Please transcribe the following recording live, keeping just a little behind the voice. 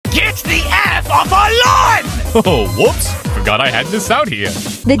Get the F off our lawn! Oh, whoops. Forgot I had this out here.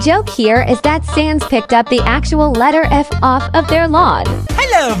 The joke here is that Sans picked up the actual letter F off of their lawn.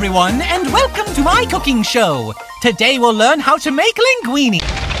 Hello, everyone, and welcome to my cooking show. Today we'll learn how to make linguine.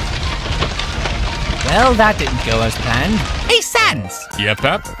 Well, that didn't go as planned. Hey, Sans! Yeah,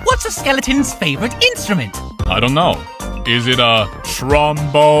 Pep? What's a skeleton's favorite instrument? I don't know. Is it a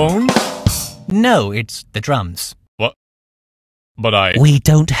trombone? No, it's the drums. What? But We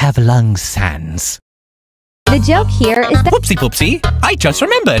don't have lungs, Sans. The joke here is that— Whoopsie poopsie, I just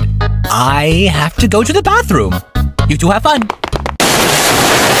remembered. I have to go to the bathroom. You two have fun.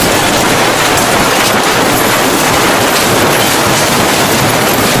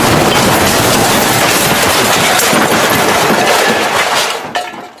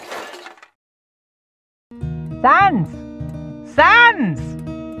 Sans! Sans!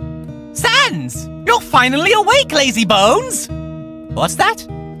 Sans! You're finally awake, lazy bones! What's that?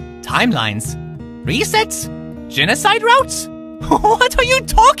 Timelines? Resets? Genocide routes? What are you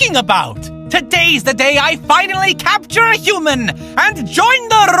talking about? Today's the day I finally capture a human and join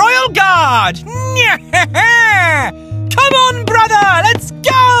the Royal Guard! Come on, brother! Let's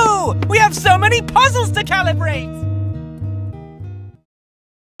go! We have so many puzzles to calibrate!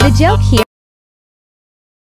 The joke here